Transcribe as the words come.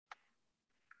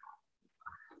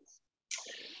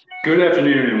Good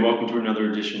afternoon and welcome to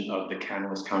another edition of the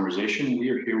CannaList Conversation. We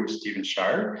are here with Stephen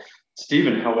Scheier.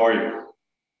 Stephen, how are you?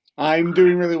 I'm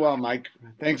doing really well, Mike.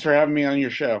 Thanks for having me on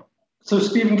your show. So,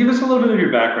 Stephen, give us a little bit of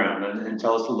your background and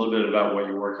tell us a little bit about what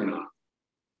you're working on.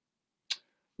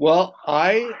 Well,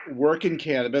 I work in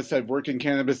cannabis. I've worked in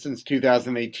cannabis since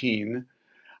 2018.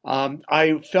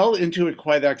 I fell into it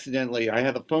quite accidentally. I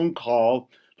had a phone call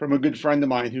from a good friend of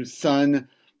mine whose son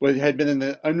had been in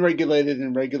the unregulated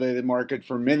and regulated market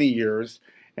for many years.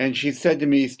 And she said to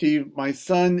me, Steve, my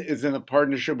son is in a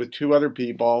partnership with two other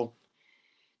people.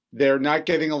 They're not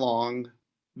getting along.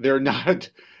 They're not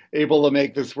able to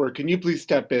make this work. Can you please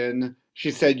step in?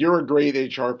 She said, you're a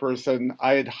great HR person.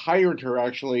 I had hired her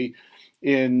actually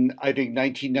in, I think,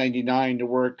 1999 to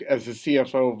work as the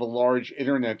CFO of a large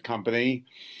internet company.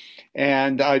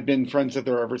 And I've been friends with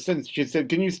her ever since. She said,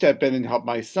 can you step in and help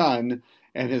my son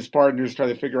and his partners try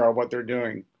to figure out what they're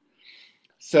doing?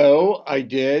 So I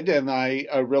did, and I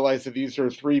realized that these are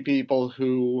three people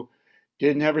who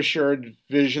didn't have a shared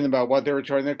vision about what they were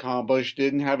trying to accomplish,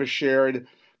 didn't have a shared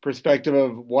perspective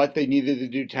of what they needed to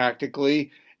do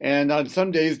tactically, and on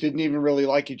some days didn't even really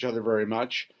like each other very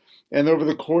much. And over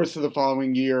the course of the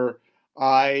following year,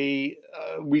 I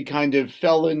we kind of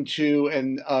fell into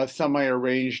an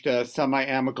semi-arranged,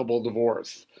 semi-amicable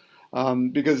divorce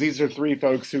because these are three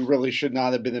folks who really should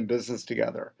not have been in business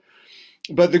together.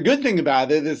 But the good thing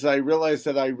about it is I realized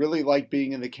that I really like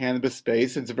being in the cannabis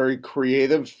space. It's a very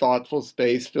creative, thoughtful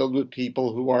space filled with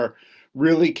people who are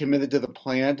really committed to the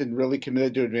plant and really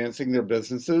committed to advancing their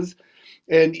businesses.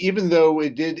 And even though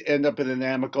it did end up in an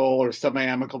amicable or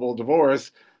semi-amicable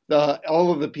divorce,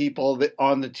 all of the people that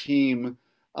on the team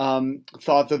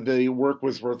thought that the work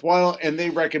was worthwhile, and they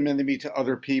recommended me to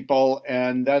other people,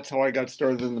 and that's how I got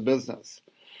started in the business.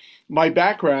 My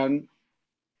background,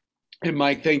 and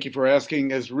Mike, thank you for asking,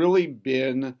 has really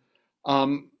been,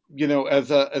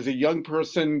 as a young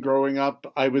person growing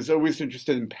up, I was always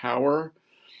interested in power.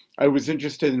 I was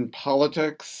interested in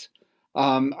politics.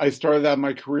 I started out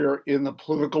my career in the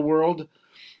political world.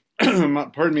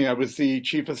 Pardon me, I was the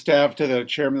chief of staff to the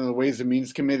chairman of the Ways and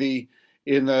Means Committee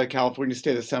in the California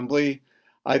State Assembly.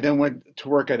 I then went to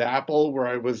work at Apple, where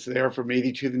I was there from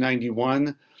 82 to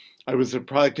 91. I was a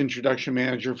product introduction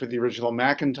manager for the original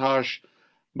Macintosh.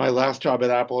 My last job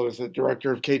at Apple, I was the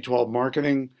director of K-12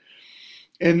 marketing.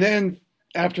 And then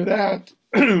after that,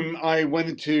 I went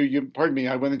into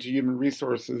human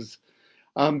resources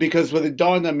because what it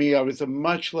dawned on me, I was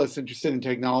much less interested in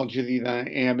technology than I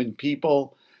am in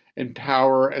people and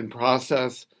power and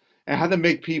process and how to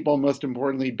make people, most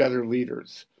importantly, better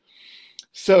leaders.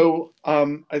 So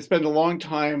I spent a long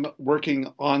time working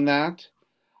on that.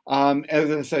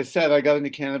 As I said, I got into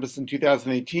cannabis in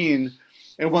 2018,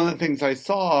 and one of the things I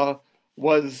saw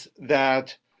was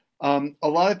that a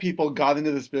lot of people got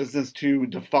into this business to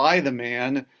defy the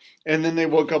man, and then they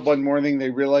woke up one morning, they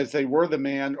realized they were the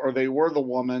man or they were the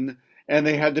woman, and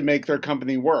they had to make their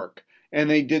company work, and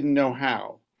they didn't know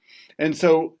how. And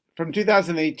so from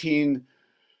 2018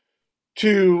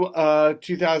 to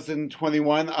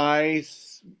 2021,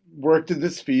 worked in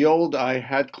this field. I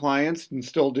had clients and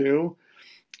still do,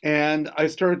 and I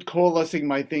started coalescing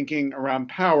my thinking around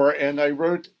power. And I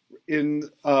wrote in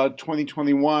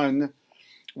 2021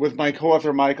 with my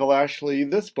co-author Michael Ashley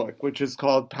this book, which is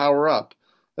called Power Up: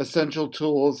 Essential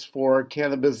Tools for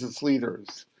Cannabis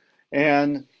Leaders.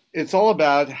 And it's all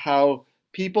about how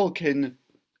people can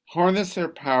harness their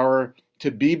power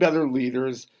to be better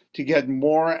leaders, to get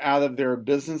more out of their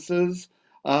businesses,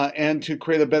 and to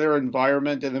create a better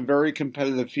environment in a very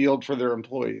competitive field for their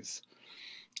employees.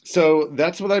 So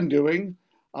that's what I'm doing.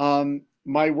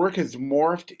 My work has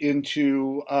morphed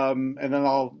into, and then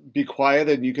I'll be quiet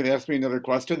and you can ask me another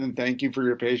question, and thank you for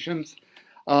your patience.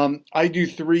 I do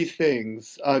three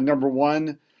things. Number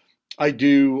one, I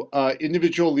do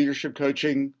individual leadership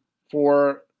coaching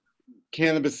for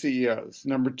cannabis CEOs.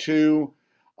 Number two,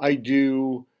 I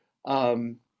do,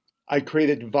 um, I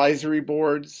create advisory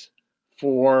boards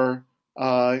for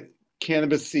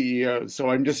cannabis CEOs. So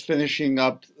I'm just finishing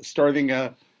up starting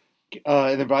an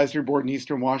advisory board in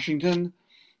Eastern Washington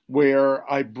where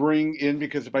I bring in,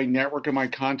 because of my network and my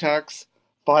contacts,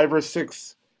 five or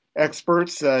six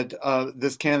experts that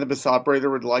this cannabis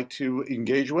operator would like to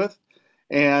engage with.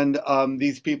 And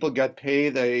these people get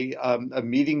paid a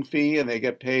meeting fee, and they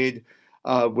get paid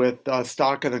with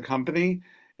stock in the company.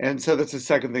 And so that's the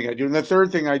second thing I do. And the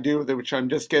third thing I do, which I'm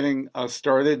just getting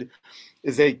started,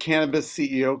 is a cannabis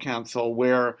CEO council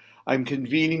where I'm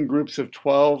convening groups of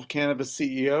 12 cannabis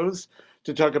CEOs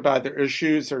to talk about their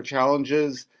issues, their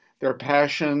challenges, their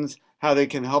passions, how they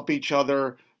can help each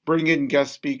other, bring in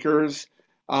guest speakers,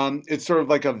 It's sort of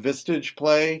like a Vistage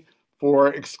play for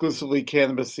exclusively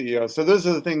cannabis CEOs. So those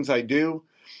are the things I do.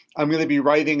 I'm going to be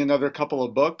writing another couple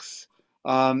of books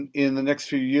in the next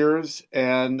few years.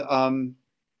 And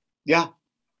yeah,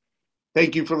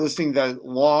 thank you for listening to that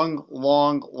long,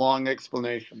 long, long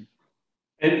explanation.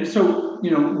 And so,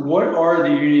 what are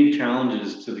the unique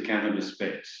challenges to the cannabis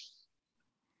space?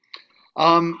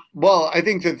 Well, I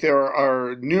think that there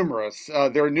are numerous.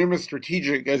 There are numerous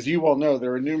strategic, as you all know,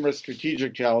 there are numerous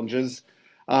strategic challenges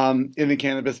in the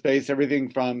cannabis space. Everything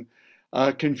from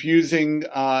confusing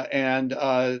and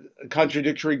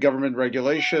contradictory government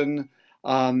regulation,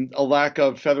 a lack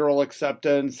of federal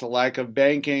acceptance, a lack of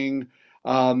banking.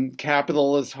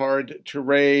 Capital is hard to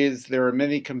raise. There are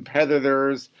many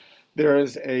competitors. There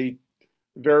is a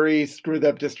very screwed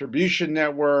up distribution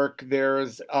network.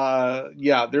 There's a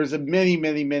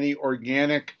many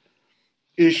organic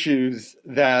issues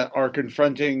that are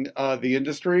confronting the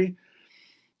industry.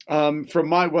 From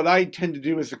my What I tend to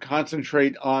do is to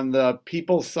concentrate on the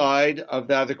people side of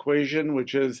that equation,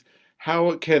 which is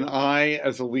how can I,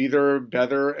 as a leader,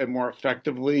 better and more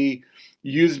effectively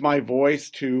use my voice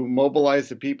to mobilize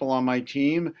the people on my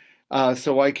team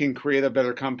so I can create a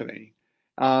better company.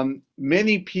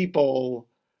 Many people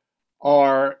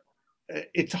are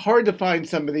It's hard to find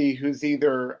somebody who's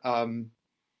either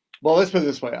well, let's put it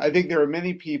this way. I think there are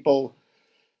many people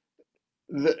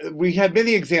we had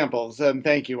many examples, and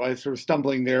thank you. I was sort of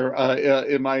stumbling there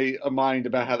in my mind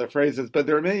about how to phrase this, but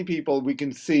there are many people we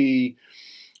can see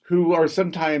who are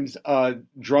sometimes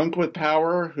drunk with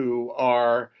power, who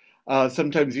are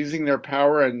sometimes using their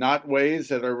power in not ways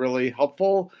that are really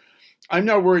helpful. I'm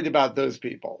not worried about those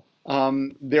people.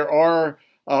 There are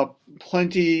uh,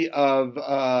 plenty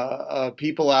of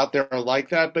people out there like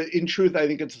that, but in truth, I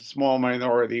think it's a small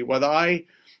minority. What I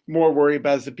more worry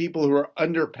about is the people who are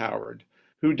underpowered,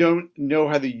 who don't know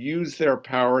how to use their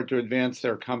power to advance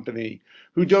their company,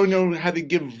 who don't know how to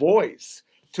give voice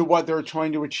to what they're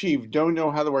trying to achieve, don't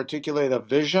know how to articulate a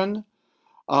vision,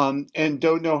 and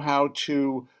don't know how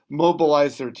to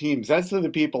mobilize their teams. That's the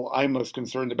people I'm most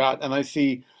concerned about, and I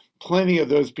see plenty of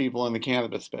those people in the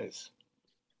cannabis space.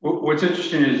 What's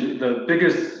interesting is the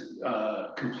biggest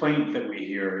complaint that we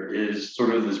hear is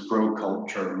sort of this bro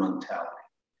culture mentality,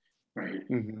 right?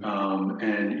 Hmm.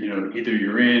 And either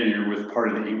you're in, or you're with part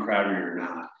of the in crowd, or you're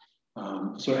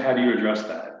not. So how do you address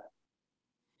that?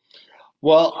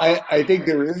 Well, I think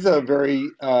there is a very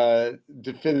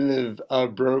definitive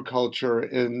bro culture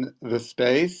in the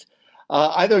space.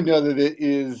 I don't know that it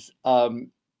is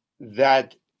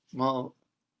that, well,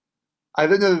 I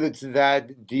don't know that it's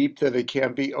that deep that it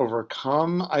can't be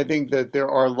overcome. I think that there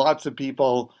are lots of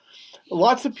people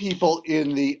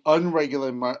in the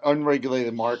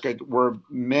unregulated market were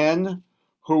men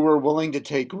who were willing to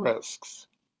take risks,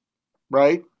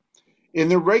 right? In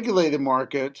the regulated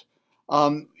market,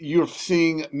 you're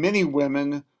seeing many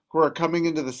women who are coming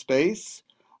into the space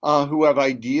who have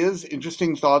ideas,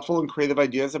 interesting, thoughtful, and creative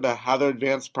ideas about how to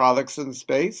advance products in the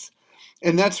space.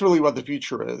 And that's really what the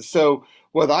future is. So,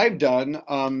 what I've done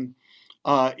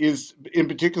is, in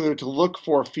particular, to look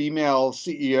for female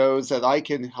CEOs that I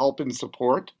can help and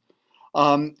support.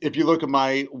 If you look at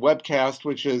my webcast,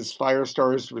 which is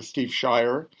Firestarters with Steve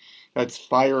Scheier, that's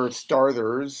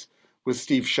Firestarters with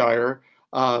Steve Scheier.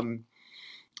 Um,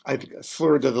 I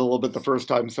slurred it a little bit the first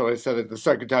time, so I said it the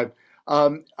second time.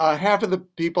 Half of the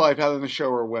people I've had on the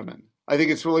show are women. I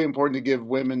think it's really important to give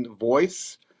women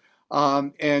voice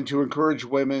and to encourage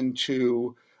women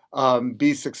to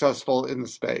be successful in the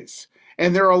space.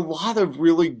 And there are a lot of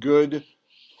really good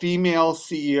female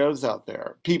CEOs out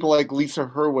there. People like Lisa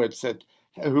Hurwitz,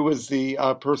 who was the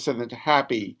person at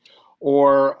Happy,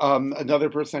 or another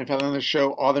person I've had on the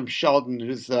show, Autumn Sheldon,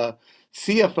 who's the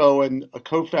CFO and a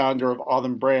co-founder of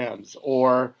Autumn Brands,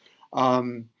 or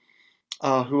um,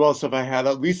 who else have I had?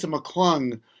 Lisa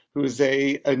McClung, who's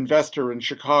a investor in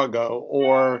Chicago,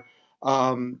 or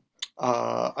um,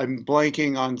 I'm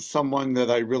blanking on someone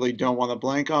that I really don't want to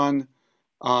blank on.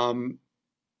 Um,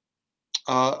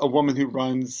 a woman who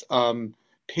runs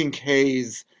Pink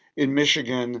Haze in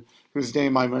Michigan, whose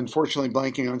name I'm unfortunately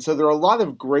blanking on. So there are a lot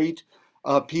of great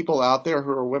people out there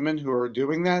who are women who are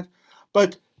doing that.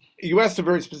 But you asked a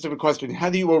very specific question. How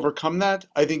do you overcome that?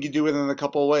 I think you do it in a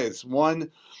couple of ways. One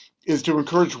is to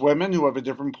encourage women who have a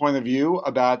different point of view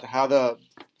about how to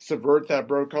subvert that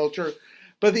bro culture.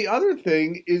 But the other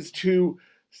thing is to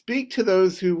speak to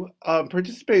those who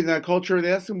participate in that culture and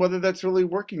ask them whether that's really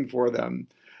working for them.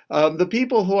 The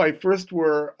people who I first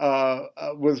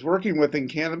was working with in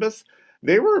cannabis,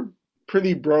 they were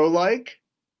pretty bro-like,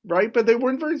 right? But they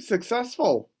weren't very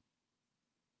successful,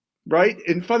 right?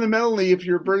 And fundamentally, if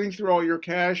you're burning through all your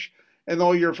cash and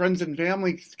all your friends and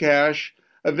family's cash,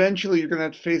 eventually you're going to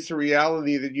have to face the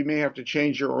reality that you may have to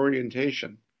change your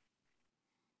orientation.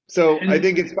 So I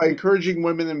think it's And by encouraging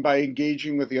women and by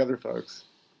engaging with the other folks.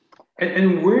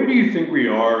 and where do you think we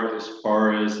are as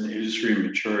far as an industry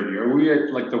maturity? Are we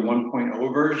at like the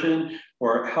 1.0 version,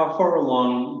 or how far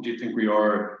along do you think we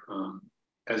are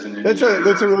as an industry?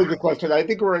 That's a really good question. I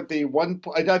think we're at the one.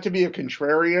 Not to be a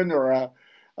contrarian or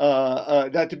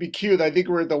not to be cute. I think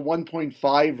we're at the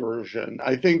 1.5 version.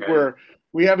 I think Okay.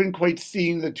 we haven't quite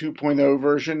seen the 2.0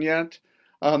 version yet.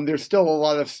 There's still a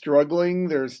lot of struggling.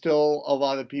 There's still a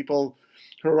lot of people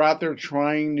who are out there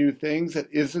trying new things. It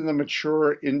isn't a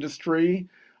mature industry.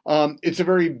 It's a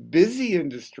very busy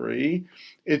industry.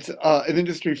 It's an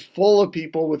industry full of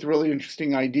people with really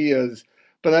interesting ideas.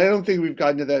 But I don't think we've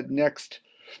gotten to that next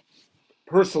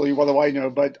personally, what do I know?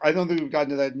 But I don't think we've gotten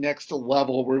to that next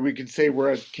level where we could say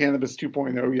we're at cannabis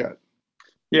 2.0 yet.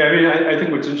 Yeah, I mean, I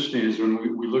think what's interesting is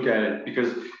when we look at it,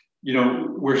 because,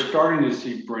 we're starting to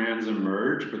see brands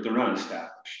emerge, but they're not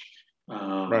established.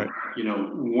 Um, Right.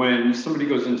 when somebody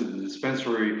goes into the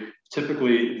dispensary,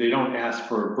 typically they don't ask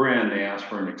for a brand, they ask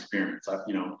for an experience. I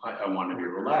want to be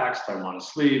relaxed, I want to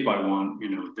sleep, I want,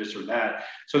 this or that.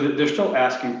 So they're still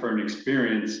asking for an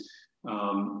experience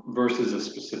versus a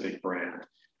specific brand.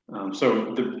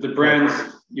 So the Right. brands,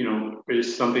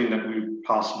 is something that we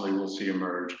possibly will see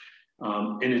emerge.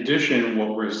 In addition,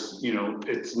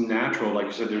 it's natural, like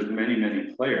you said, there's many,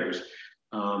 many players.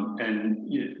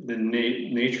 The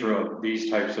nature of these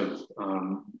types of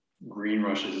green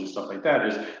rushes and stuff like that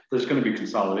is there's going to be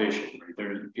consolidation, right?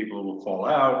 There's people who will fall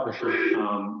For out.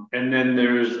 sure. And then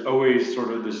there's always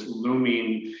sort of this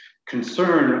looming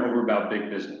concern over about big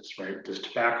business, right? Does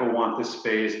tobacco want this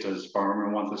space? Does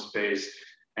pharma want this space?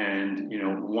 And,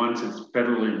 once it's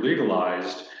federally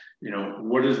legalized,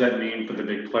 what does that mean for the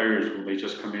big players? Will they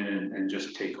just come in and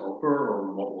just take over,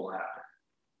 or what will happen?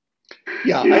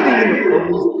 Yeah,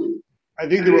 I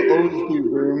think there will always be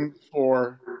room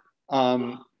for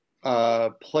um,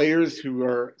 players who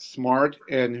are smart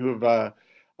and who have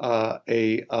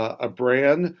a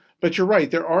brand. But you're right,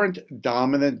 there aren't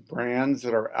dominant brands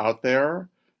that are out there,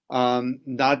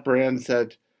 not brands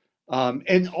that.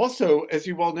 And also, as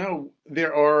you well know,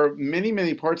 there are many,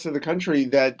 many parts of the country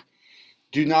that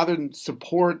do not endorse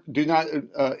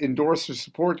or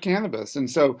support cannabis.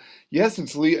 And so, yes,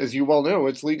 as you well know,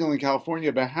 it's legal in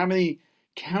California, but how many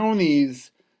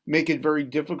counties make it very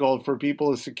difficult for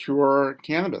people to secure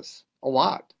cannabis? A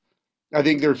lot. I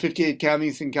think there are 58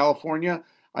 counties in California.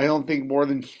 I don't think more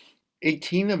than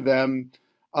 18 of them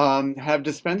have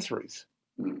dispensaries.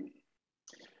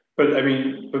 But I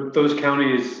mean, but those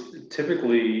counties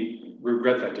typically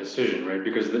regret that decision, right?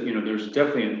 Because there's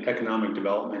definitely an economic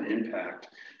development impact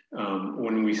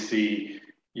when we see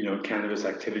cannabis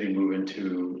activity move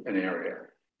into an area.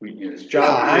 It's Yeah,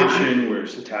 job creation, where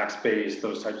it's tax based,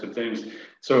 those types of things.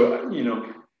 So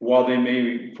while they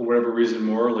may, for whatever reason,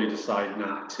 morally decide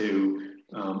not to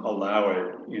allow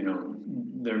it,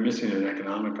 they're missing an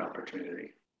economic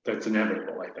opportunity. That's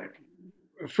inevitable, I think.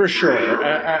 for sure,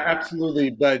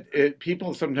 absolutely. But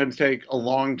people sometimes take a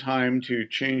long time to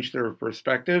change their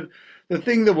perspective. The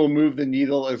thing that will move the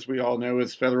needle, as we all know,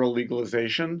 is federal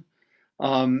legalization.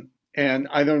 And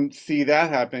I don't see that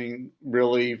happening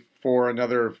really for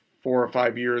another 4 or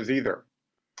 5 years either.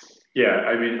 Yeah,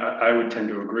 I mean, I would tend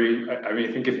to agree. I mean,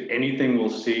 I think if anything, we'll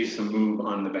see some move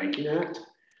on the Banking Act.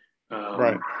 Um,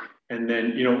 Right, and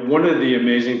then, one of the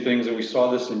amazing things, and we saw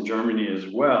this in Germany as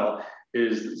well,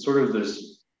 is sort of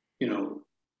this,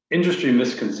 industry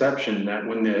misconception that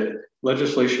when the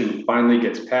legislation finally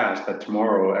gets passed, that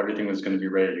tomorrow everything is going to be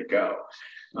ready to go.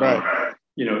 right,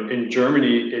 In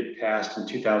Germany, it passed in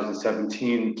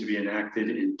 2017 to be enacted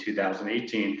in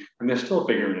 2018, and they're still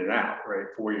figuring it out, right?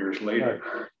 4 years right.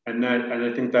 later, and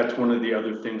I think that's one of the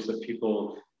other things that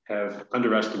people have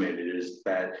underestimated is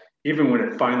that even when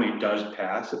it finally does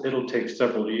pass, it'll take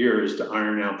several years to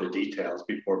iron out the details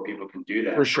before people can do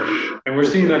For that. sure, And we're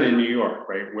for seeing that sure. in New York,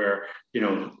 right? Where,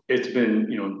 it's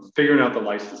been, figuring out the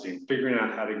licensing, figuring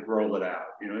out how to roll it out.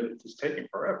 It's taking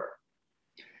forever.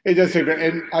 It does take,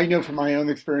 and I know from my own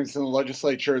experience in the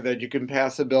legislature that you can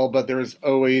pass a bill, but there's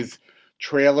always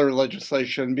trailer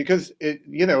legislation because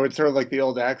it's sort of like the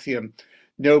old axiom,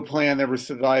 no plan ever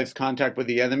survives contact with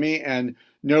the enemy, and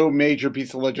no major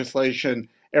piece of legislation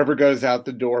ever goes out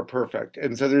the door perfect.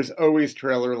 And so there's always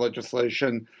trailer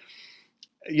legislation.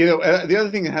 The other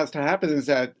thing that has to happen is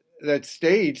that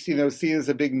states, see it as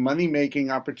a big money making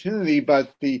opportunity,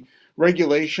 but the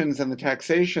regulations and the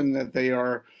taxation that they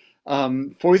are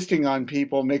foisting on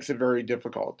people makes it very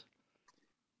difficult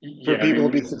for Yeah, I people to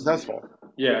be mean, successful.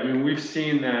 Yeah, I mean, we've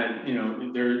seen that,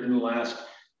 there in the last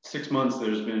 6 months,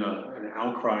 there's been an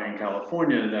outcry in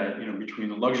California that, between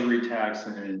the luxury tax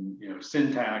and,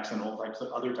 sin tax and all types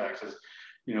of other taxes,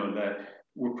 that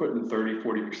we're putting 30,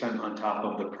 40% on top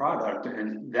of the product,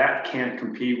 and that can't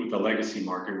compete with the legacy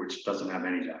market, which doesn't have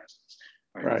any taxes,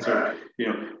 right? Right. So,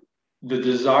 the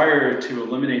desire to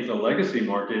eliminate the legacy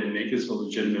market and make this a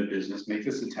legitimate business, make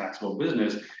this a taxable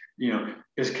business,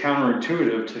 is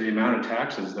counterintuitive to the amount of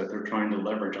taxes that they're trying to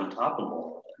leverage on top of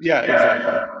all of this. Yeah,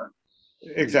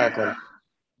 exactly. Exactly.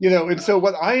 And so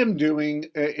what I am doing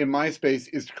in my space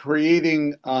is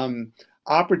creating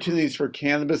opportunities for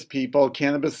cannabis people,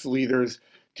 cannabis leaders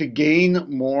to gain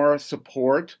more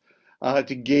support,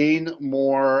 to gain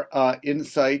more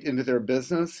insight into their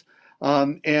business,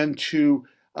 and to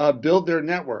build their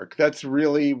network. That's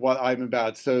really what I'm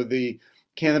about. So the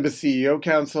Cannabis CEO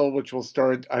Council, which will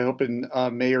start, I hope, in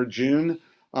May or June,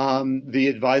 the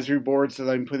advisory boards that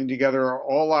I'm putting together are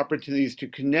all opportunities to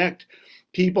connect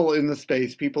people in the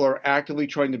space. People are actively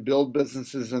trying to build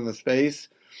businesses in the space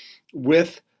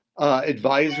with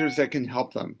advisors that can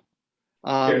help them.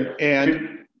 Yeah.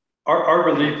 And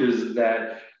Our belief is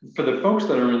that for the folks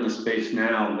that are in the space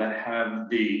now that have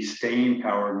the staying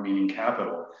power, meaning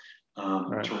capital,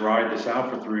 right, to ride this out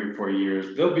for 3 or 4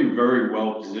 years, they'll be very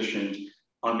well positioned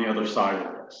on the other side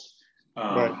of this.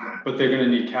 right, But they're going to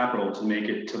need capital to make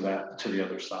it to the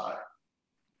other side.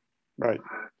 right,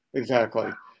 exactly.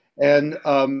 And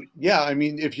yeah, I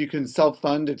mean, if you can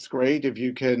self-fund, it's great. If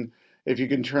you can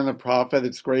turn a profit,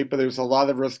 it's great. But there's a lot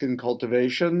of risk in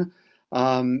cultivation,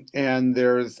 and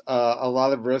there's a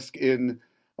lot of risk in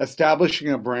establishing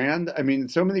a brand. I mean,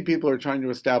 so many people are trying to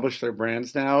establish their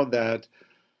brands now that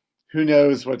who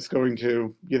knows what's going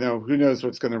to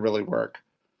really work.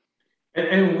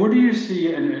 And what do you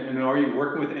see, and are you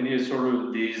working with any sort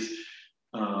of these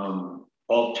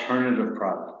alternative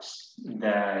products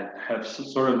that have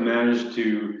sort of managed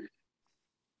to,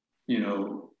 you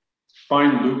know,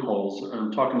 find loopholes?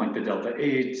 I'm talking like the Delta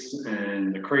 8s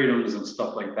and the Kratums and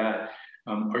stuff like that.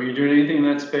 Are you doing anything in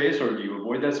that space, or do you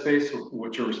avoid that space?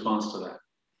 What's your response to that?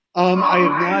 I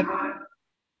have not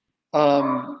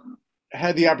um,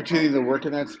 had the opportunity to work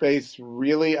in that space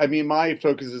really. I mean, my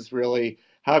focus is really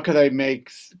how could I make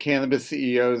cannabis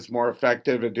CEOs more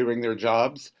effective at doing their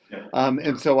jobs? Yeah.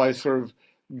 And so I sort of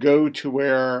go to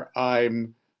where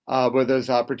those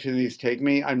opportunities take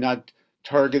me. I'm not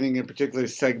targeting a particular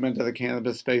segment of the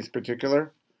cannabis space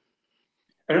particular.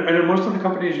 And are most of the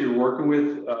companies you're working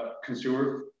with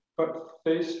consumer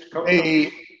based companies?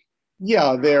 They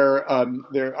Yeah, there.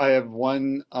 I have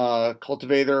one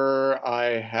cultivator.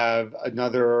 I have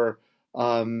another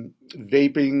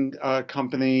vaping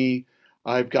company.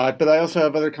 But I also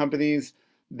have other companies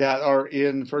that are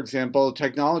in, for example,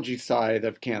 technology side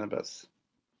of cannabis.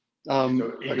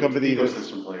 So A company that's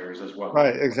ecosystem players as well.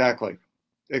 right, exactly,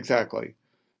 exactly.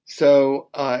 So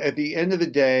at the end of the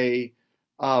day,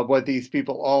 what these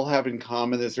people all have in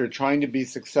common is they're trying to be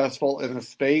successful in a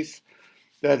space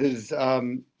that is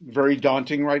very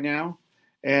daunting right now.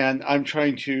 And I'm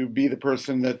trying to be the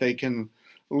person that they can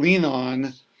lean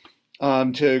on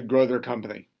to grow their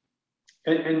company.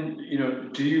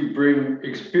 And do you bring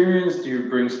experience? Do you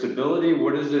bring stability?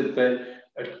 What is it that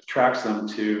attracts them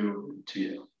to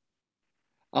you?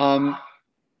 Um,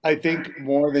 I think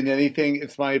more than anything,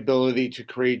 it's my ability to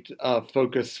create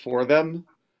focus for them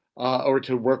or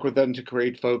to work with them to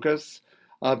create focus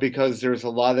because there's a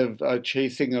lot of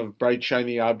chasing of bright,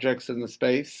 shiny objects in the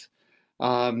space.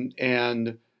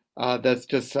 And that's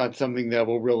just not something that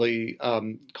will really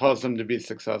cause them to be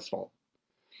successful.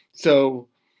 So,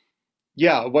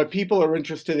 yeah, what people are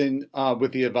interested in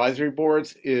with the advisory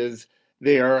boards is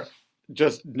they are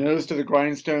just nose to the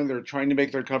grindstone. They're trying to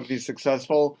make their company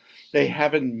successful. They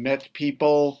haven't met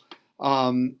people.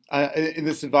 In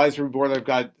this advisory board I've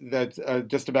got that's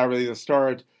just about ready to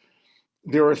start,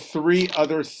 there are three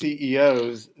other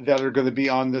CEOs that are going to be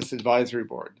on this advisory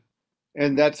board.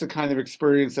 And that's the kind of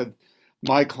experience that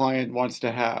my client wants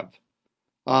to have.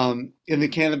 In the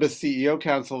Cannabis CEO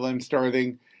Council that I'm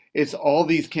starting, it's all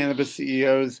these cannabis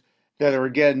CEOs that are,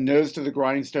 again, nose to the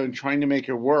grindstone, trying to make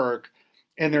it work,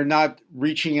 and they're not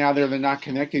reaching out there, they're not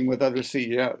connecting with other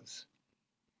CEOs.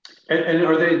 And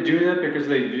are they doing that because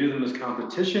they view them as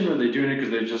competition, or are they doing it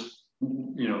because they're just,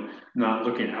 not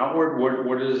looking outward?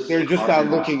 What is They're just not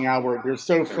causing that? looking outward. They're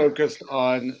so Okay. focused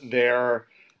on their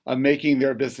making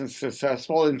their business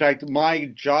successful. In fact, my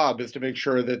job is to make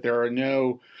sure that there are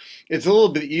no. It's a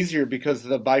little bit easier because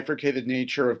of the bifurcated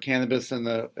nature of cannabis in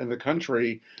the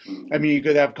country. I Mhm. mean, you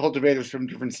could have cultivators from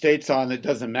different states on. It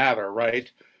doesn't matter,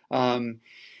 right? Um,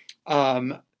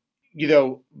 um,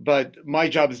 but my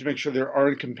job is to make sure there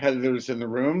aren't competitors in the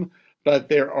room, but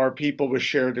there are people with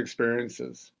shared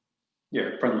experiences,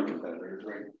 Yeah, friendly competitors,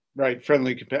 right?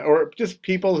 right? Or just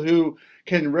people who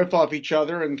can riff off each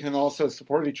other and can also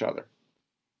support each other.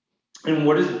 And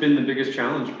what has been the biggest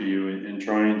challenge for you in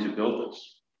trying to build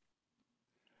this?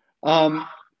 Um,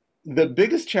 the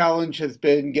biggest challenge has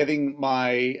been getting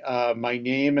my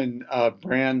name and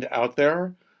brand out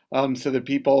there, so that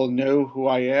people know who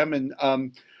I am,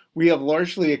 and we have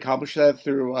largely accomplished that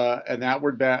through an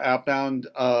outbound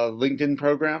LinkedIn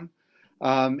program,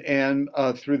 and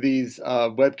through these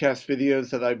webcast videos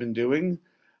that I've been doing,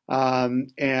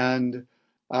 and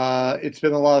it's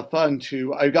been a lot of fun.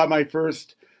 I got my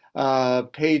first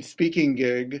paid speaking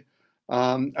gig.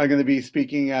 I'm going to be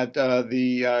speaking at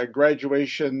the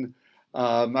graduation.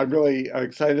 I'm really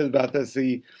excited about this.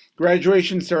 The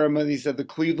graduation ceremonies at the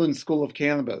Cleveland School of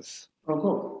Cannabis. Oh,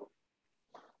 cool.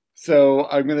 So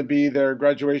I'm going to be their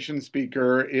graduation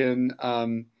speaker in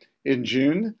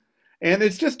June, and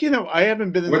it's just I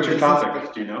haven't been in the What's your business.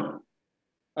 topic? Do you know?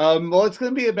 Well, it's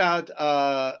going to be about.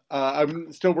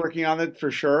 I'm still working on it for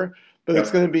sure, but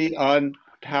it's going to Yep. be on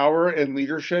power and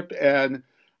leadership, and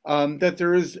that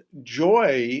there is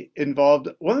joy involved.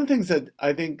 One of the things that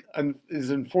I think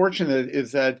is unfortunate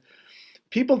is that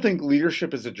people think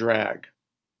leadership is a drag.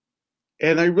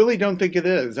 And I really don't think it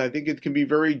is. I think it can be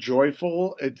very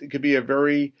joyful. It can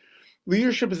be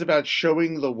leadership is about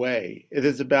showing the way. It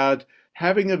is about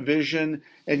having a vision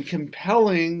and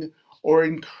compelling or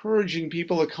encouraging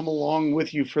people to come along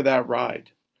with you for that ride.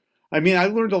 I mean, I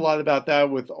learned a lot about that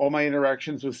with all my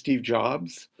interactions with Steve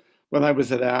Jobs when I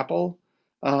was at Apple.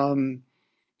 Um,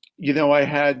 I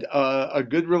had a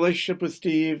good relationship with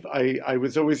Steve. I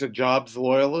was always a Jobs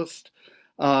loyalist.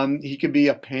 He could be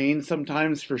a pain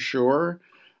sometimes for sure.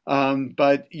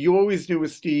 But you always knew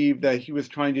with Steve that he was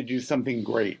trying to do something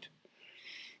great.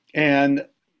 And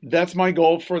that's my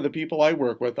goal for the people I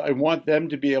work with. I want them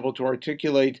to be able to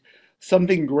articulate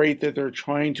something great that they're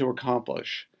trying to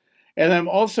accomplish. And I'm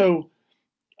also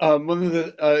one of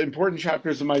the important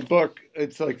chapters of my book,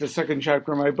 it's like the second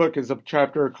chapter of my book, is a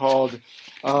chapter called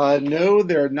No,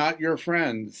 They're Not Your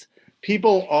Friends.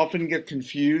 People often get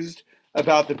confused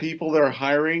about the people they're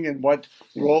hiring and what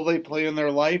role they play in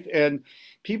their life. And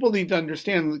people need to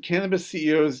understand, cannabis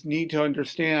CEOs need to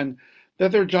understand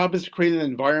that their job is to create an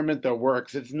environment that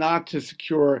works. It's not to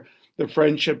secure the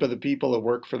friendship of the people that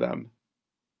work for them.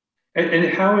 And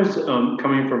how is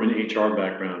coming from an HR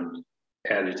background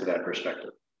added to that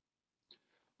perspective?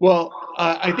 Well,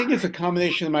 I think it's a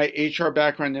combination of my HR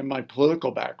background and my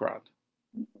political background.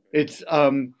 It's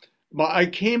I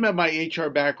came at my HR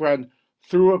background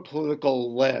through a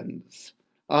political lens.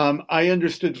 I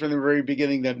understood from the very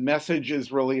beginning that message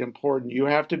is really important. You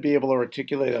have to be able to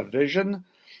articulate a vision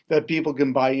that people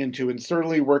can buy into. And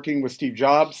certainly working with Steve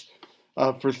Jobs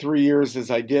for 3 years as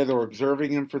I did, or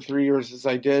observing him for 3 years as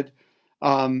I did,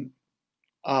 um,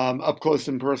 up close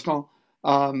and personal,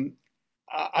 um,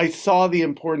 I saw the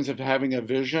importance of having a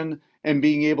vision and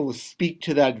being able to speak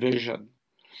to that vision.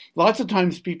 Lots of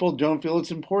times people don't feel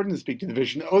it's important to speak to the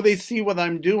vision. Oh, they see what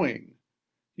I'm doing.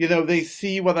 They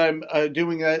see what I'm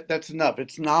doing. That's enough.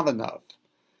 It's not enough.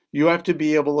 You have to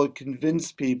be able to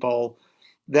convince people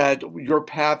that your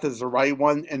path is the right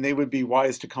one and they would be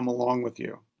wise to come along with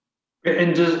you.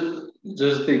 And does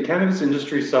the cannabis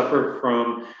industry suffer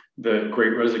from the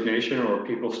Great Resignation, or are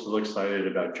people still excited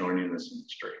about joining this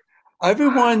industry?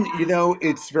 Everyone,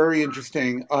 it's very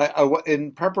interesting.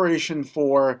 In preparation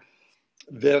for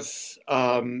this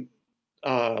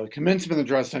commencement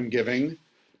address I'm giving,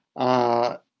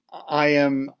 Uh, I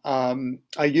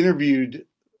interviewed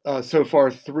so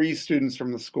far three students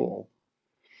from the school.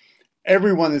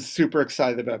 Everyone is super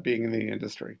excited about being in the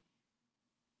industry.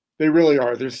 They really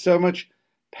are. There's so much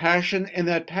passion, and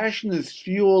that passion is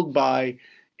fueled by,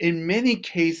 in many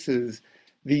cases,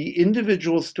 the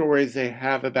individual stories they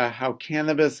have about how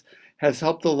cannabis has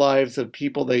helped the lives of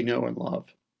people they know and love.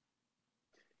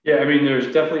 Yeah, I mean,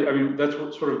 there's definitely, I mean, that's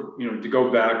what sort of, to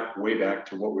go back, way back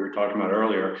to what we were talking about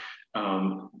earlier.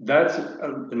 That's,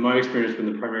 in my experience,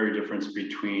 been the primary difference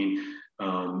between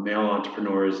male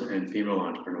entrepreneurs and female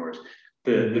entrepreneurs.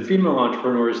 The Mhm. female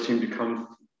entrepreneurs seem to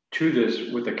come to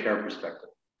this with a care perspective,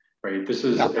 right? This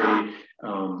is Yeah,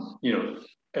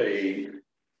 a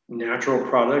natural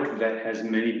product that has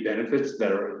many benefits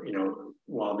that are,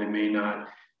 while they may not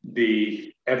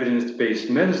be evidence-based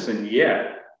medicine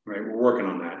yet, right? We're working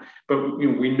on that, but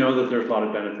we know that there's a lot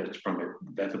of benefits from it.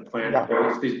 That the plant yeah.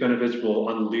 holds these benefits, will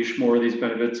unleash more of these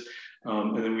benefits,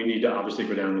 and then we need to obviously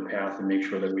go down the path and make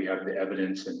sure that we have the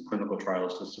evidence and clinical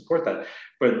trials to support that.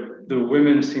 But the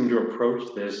women seem to approach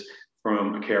this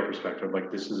from a care perspective.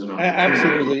 Like this is an opportunity.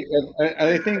 Absolutely. And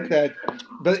I think that,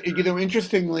 but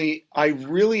interestingly, I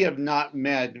really have not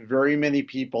met very many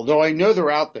people, though I know they're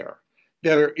out there,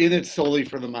 that are in it solely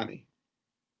for the money.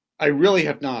 I really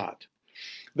have not.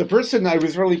 The person I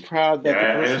was really proud Yeah, that the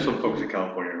I know person, some folks in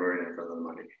California who are in it for the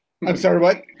money. I'm sorry,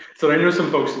 what? So I know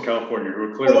some folks in California who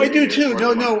are Oh, clearly I in do it too. for the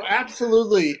No, money. no,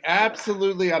 absolutely.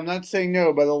 Absolutely. I'm not saying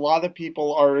no, but a lot of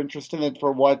people are interested in it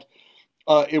for what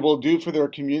it will do for their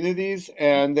communities,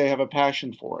 and they have a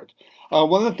passion for it.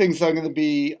 One of the things I'm going to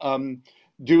be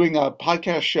doing a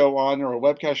podcast show on or a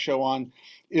webcast show on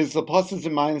is the pluses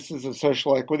and minuses of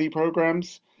social equity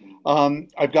programs.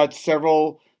 I've got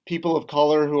several people of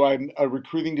color who I'm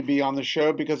recruiting to be on the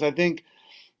show because I think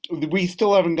we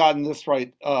still haven't gotten this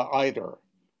right either.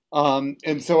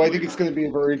 And so I think Absolutely it's not. going to be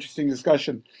a very interesting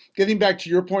discussion. Getting back to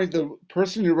your point, the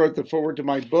person who wrote the foreword to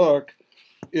my book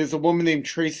is a woman named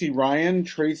Tracy Ryan.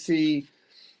 Tracy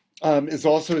is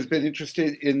also has been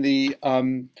interested in the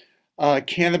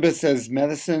cannabis as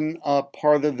medicine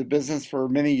part of the business for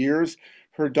many years.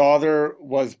 Her daughter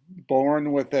was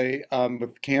born with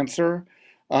cancer,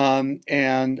 and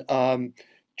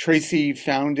Tracy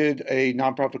founded a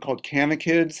nonprofit called Canna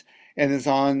Kids and is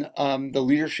on the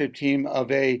leadership team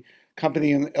of a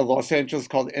company in Los Angeles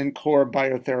called Encore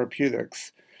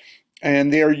Biotherapeutics,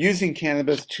 and they are using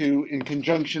cannabis to in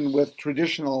conjunction with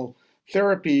traditional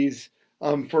therapies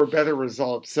for better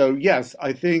results. So yes,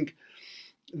 I think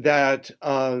that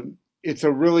it's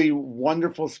a really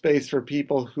wonderful space for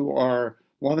people who are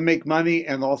want to make money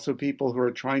and also people who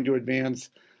are trying to advance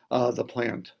the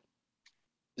plant.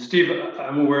 Steve,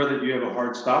 I'm aware that you have a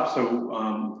hard stop.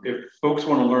 So if folks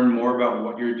want to learn more about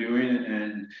what you're doing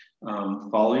and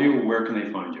follow you, where can they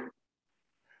find you?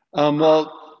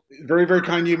 Well, very, very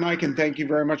kind of you, Mike, and thank you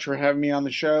very much for having me on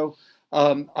the show.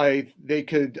 They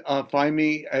could find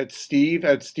me at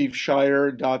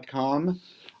steve@stevescheier.com.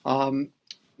 Um,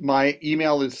 my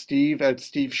email is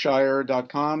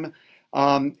steve@stevescheier.com,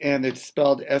 and it's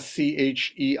spelled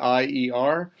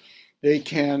Scheier. They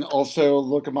can also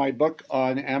look at my book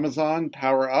on Amazon,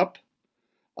 Power Up,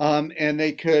 and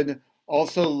they could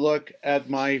also look at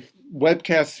my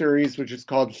webcast series, which is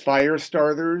called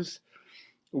Firestarters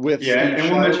with Yeah, Steve and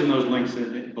we'll Scheier. mention those links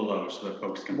below so that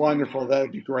folks can find you. Wonderful.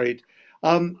 That'd be great.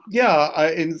 In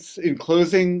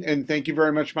closing, and thank you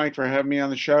very much, Mike, for having me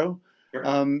on the show. Sure.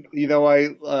 I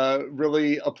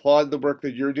really applaud the work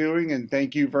that you're doing, and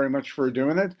thank you very much for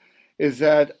doing it. Is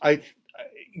that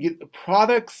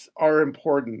products are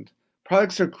important.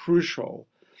 Products are crucial.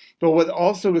 But what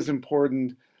also is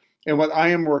important, and what I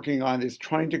am working on, is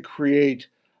trying to create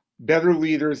better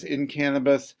leaders in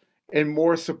cannabis and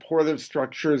more supportive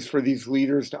structures for these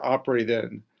leaders to operate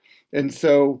in. And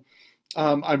so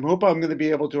I hope I'm going to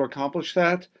be able to accomplish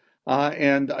that.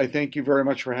 And I thank you very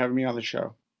much for having me on the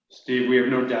show. Steve, we have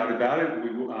no doubt about it. We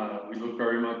look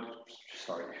very much,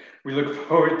 sorry, we look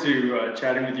forward to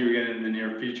chatting with you again in the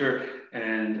near future,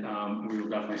 and we will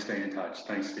definitely stay in touch.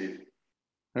 Thanks, Steve.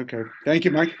 Okay. Thank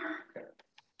you, Mike.